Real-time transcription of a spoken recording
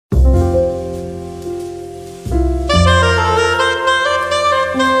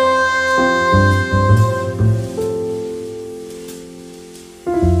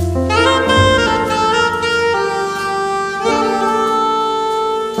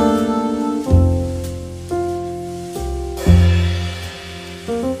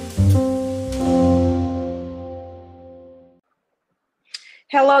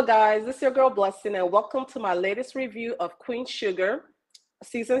Hello, guys. This is your girl Blessing, and welcome to my latest review of Queen Sugar,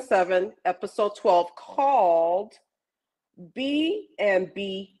 Season 7, Episode 12, called Be and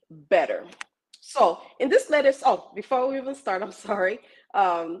Be Better. So, in this latest, before we even start, I'm sorry.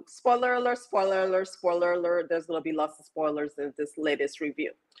 Spoiler alert, spoiler alert, spoiler alert. There's going to be lots of spoilers in this latest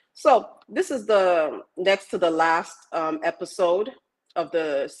review. So, this is the next to the last episode of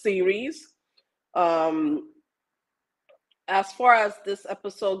the series. As far as this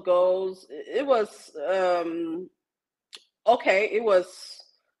episode goes, it was okay. It was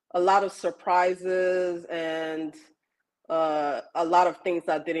a lot of surprises and a lot of things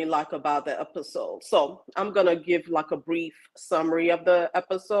I didn't like about the episode. So I'm gonna give like a brief summary of the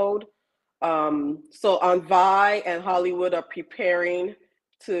episode. So Vi and Hollywood are preparing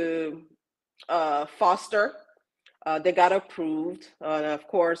to foster. They got approved, and of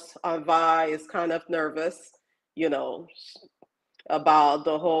course, Vi is kind of nervous, you know, about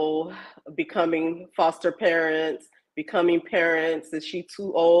the whole becoming foster parents, becoming parents. Is she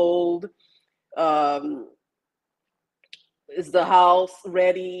too old? Um, is the house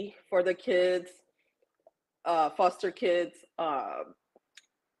ready for the kids, foster kids?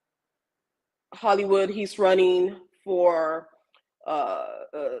 Hollywood, he's running for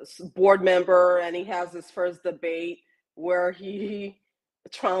board member, and he has his first debate where he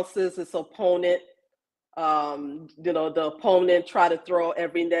trounces his opponent. The opponent tried to throw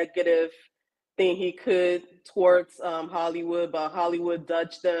every negative thing he could towards Hollywood, but Hollywood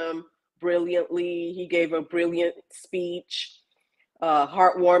dodged them brilliantly. He gave a brilliant speech,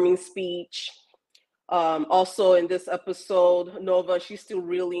 heartwarming speech. Also in this episode, Nova, she's still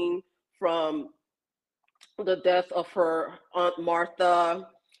reeling from the death of her Aunt Martha.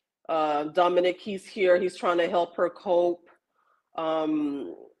 Dominic, he's here. He's trying to help her cope.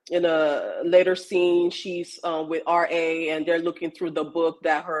 In a later scene, she's with RA, and they're looking through the book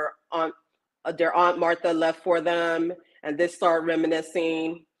that their Aunt Martha left for them, and they start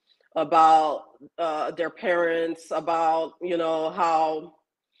reminiscing about their parents, about how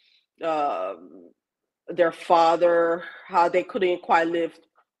their father, how they couldn't quite live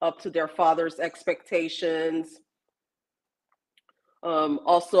up to their father's expectations.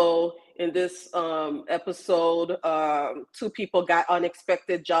 Also, in this episode, two people got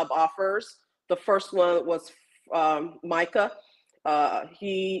unexpected job offers. The first one was Micah.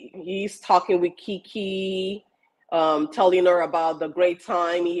 He's talking with Kiki, telling her about the great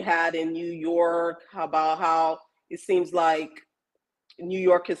time he had in New York, about how it seems like New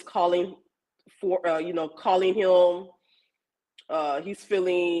York is calling calling him. He's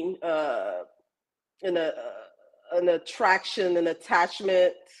feeling in an attraction, an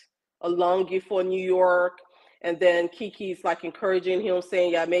attachment, a longing for New York. And then Kiki's like encouraging him,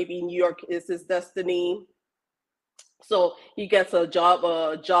 saying, yeah, maybe New York is his destiny. So he gets a job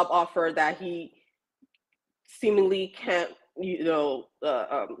offer that he seemingly can't,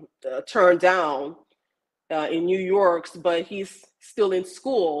 turn down in New York, but he's still in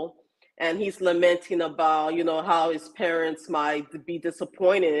school, and he's lamenting about, how his parents might be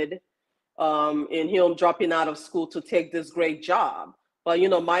disappointed in him dropping out of school to take this great job. But,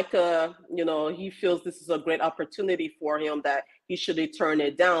 Micah, he feels this is a great opportunity for him, that he shouldn't turn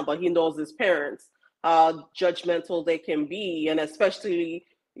it down, but he knows his parents, how judgmental they can be. And especially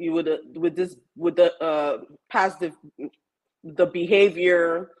with the the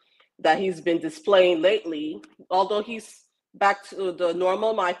behavior that he's been displaying lately, although he's back to the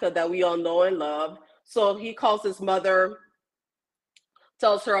normal Micah that we all know and love. So he calls his mother,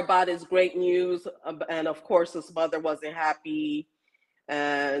 tells her about his great news, and of course his mother wasn't happy,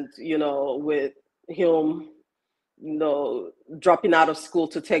 and with him dropping out of school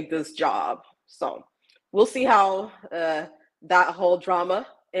to take this job. So we'll see how that whole drama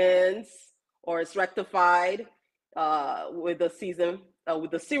ends or is rectified with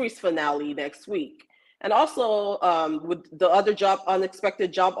the series finale next week. And also with the other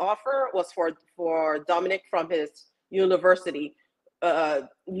unexpected job offer was for Dominic from his university,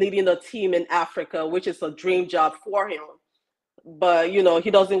 leading a team in Africa, which is a dream job for him. But, he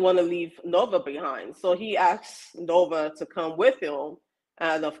doesn't want to leave Nova behind. So he asks Nova to come with him.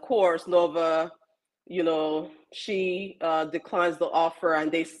 And of course, Nova, she declines the offer,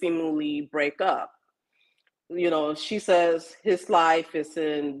 and they seemingly break up. She says his life is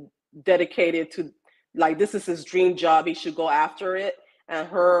dedicated to, like, this is his dream job. He should go after it. And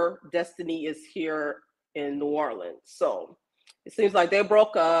her destiny is here in New Orleans. So it seems like they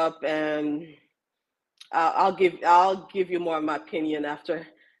broke up, and I'll give you more of my opinion after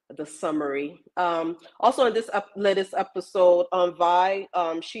the summary. Also, in this latest episode, Vi,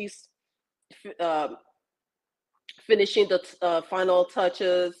 she's finishing the final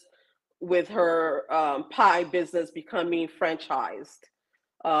touches with her pie business becoming franchised.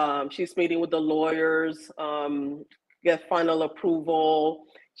 She's meeting with the lawyers, get final approval.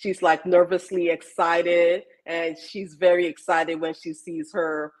 She's like nervously excited, and she's very excited when she sees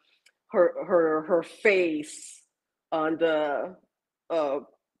her face on the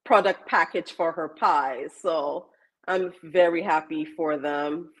product package for her pie. So I'm very happy for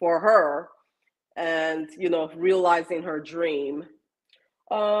them, for her, and realizing her dream.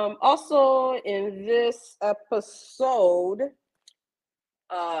 Also in this episode,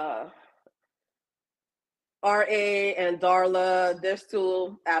 RA and Darla, they're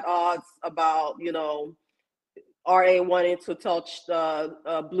still at odds about, RA wanting to touch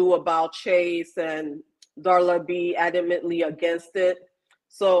Blue about Chase, and Darla be adamantly against it.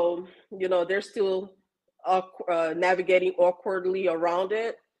 So, they're still navigating awkwardly around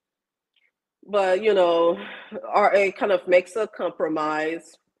it. But, RA kind of makes a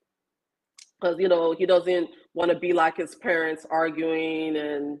compromise because, he doesn't want to be like his parents arguing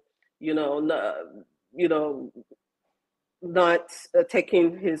and, not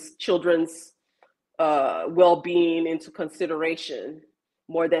taking his children's well-being into consideration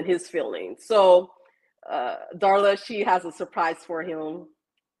more than his feelings. So Darla, she has a surprise for him.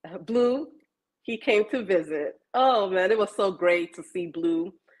 Blue, he came to visit. Oh man, it was so great to see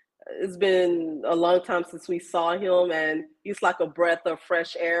Blue. It's been a long time since we saw him, and he's like a breath of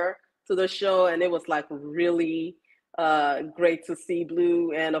fresh air to the show, and it was like really great to see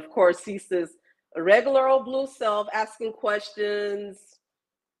Blue. And of course, he's this regular old Blue self, asking questions,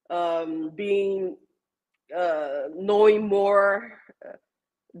 being knowing more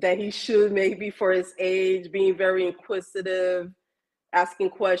than he should maybe for his age, being very inquisitive, asking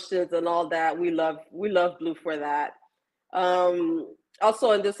questions and all that. We love Blue for that.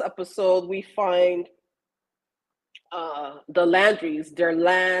 Also in this episode, we find the Landrys, their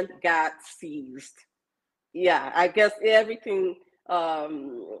land got seized. Yeah, I guess everything,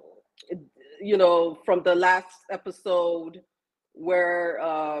 from the last episode where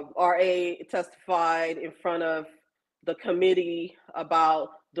RA testified in front of the committee about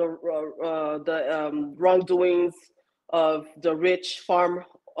the wrongdoings of the rich farm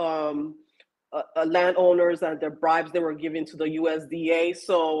landowners and their bribes they were giving to the USDA.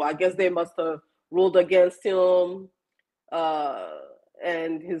 So I guess they must have ruled against him,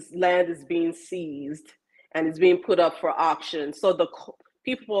 and his land is being seized and it's being put up for auction. So the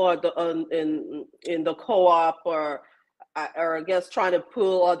people are in the co-op are I guess trying to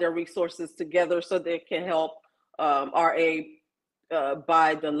pull all their resources together so they can help RA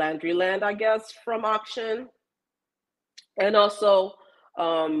buy the Landry land, I guess, from auction. And also,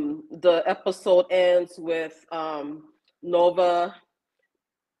 the episode ends with Nova.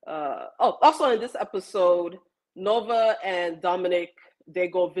 Also in this episode, Nova and Dominic, they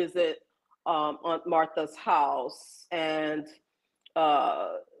go visit Aunt Martha's house, and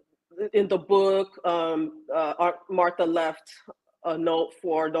in the book, Aunt Martha left a note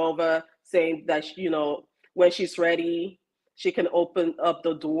for Nova saying that, when she's ready, she can open up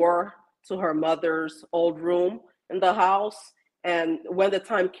the door to her mother's old room in the house. And when the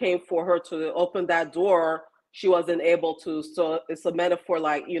time came for her to open that door, she wasn't able to. So it's a metaphor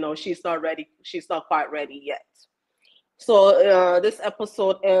like, she's not ready. She's not quite ready yet. So this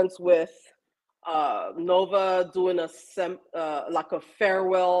episode ends with Nova doing like a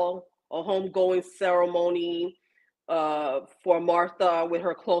farewell, a homegoing ceremony for Martha with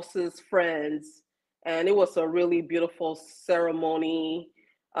her closest friends, and it was a really beautiful ceremony.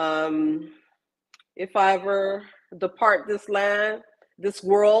 If I ever depart this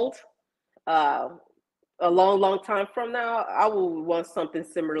world, a long time from now, I will want something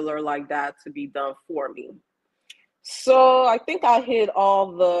similar like that to be done for me. So I think I hit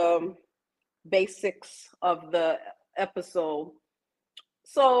all the basics of the episode.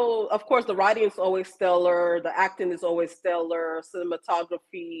 So of course the writing is always stellar, the acting is always stellar,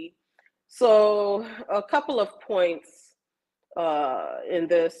 cinematography. So a couple of points in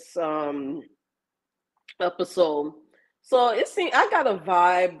this episode. So it seems I got a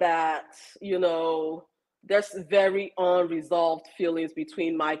vibe that there's very unresolved feelings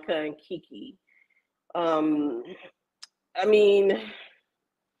between Micah and Kiki. I mean,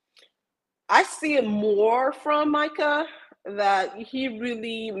 I see it more from Micah that he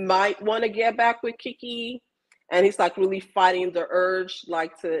really might want to get back with Kiki, and he's like really fighting the urge,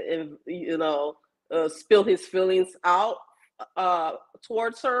 like to spill his feelings out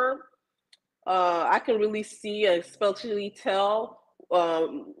towards her. I can really see, especially tell,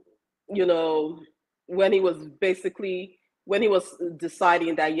 when he was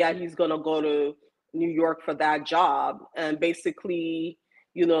deciding that he's gonna go to New York for that job, and basically,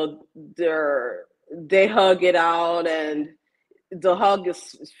 you know, they hug it out, and the hug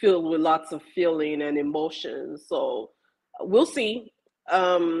is filled with lots of feeling and emotion. So we'll see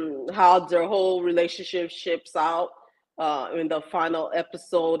how their whole relationship shapes out in the final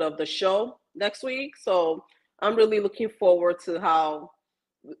episode of the show next week. So I'm really looking forward to how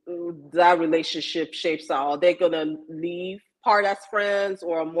that relationship shapes out. Are they gonna leave part as friends,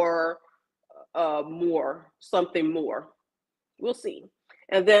 or something more? We'll see.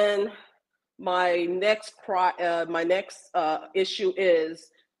 And then my next issue is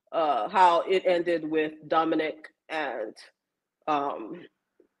how it ended with Dominic and um,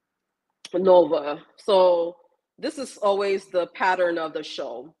 Nova. So this is always the pattern of the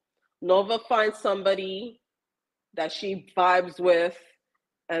show. Nova finds somebody that she vibes with,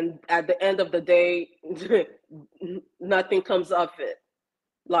 and at the end of the day, nothing comes of it.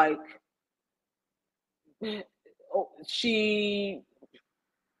 Like she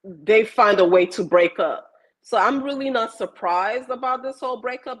they find a way to break up. So I'm really not surprised about this whole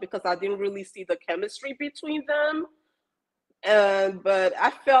breakup, because I didn't really see the chemistry between them. And but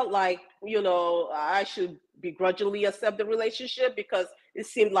I felt like, I should begrudgingly accept the relationship, because it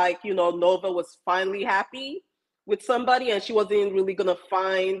seemed like, Nova was finally happy with somebody, and she wasn't really gonna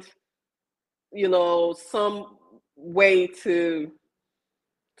find, some way to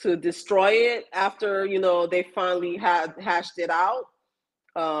destroy it after, they finally had hashed it out.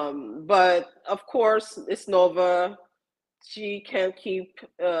 But of course, it's Nova. She can't keep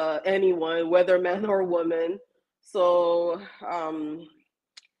anyone, whether man or woman. So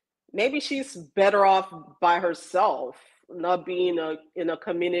maybe she's better off by herself, not being in a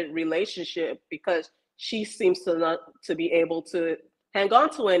committed relationship, because she seems to not to be able to hang on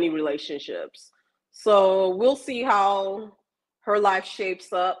to any relationships. So we'll see how her life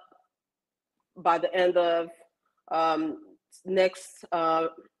shapes up by the end of um, next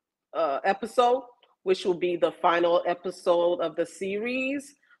episode, which will be the final episode of the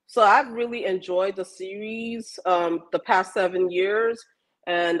series. So I've really enjoyed the series the past 7 years,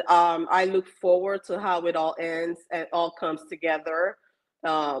 and I look forward to how it all ends and all comes together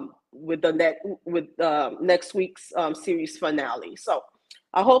with next week's series finale. So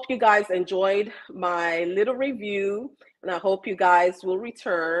I hope you guys enjoyed my little review, and I hope you guys will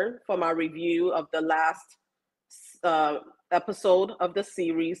return for my review of the last episode of the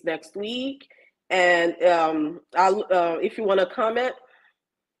series next week. And if you want to comment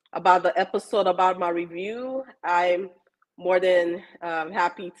about the episode, about my review, I'm more than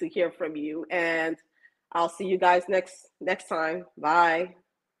happy to hear from you. And I'll see you guys next time. Bye.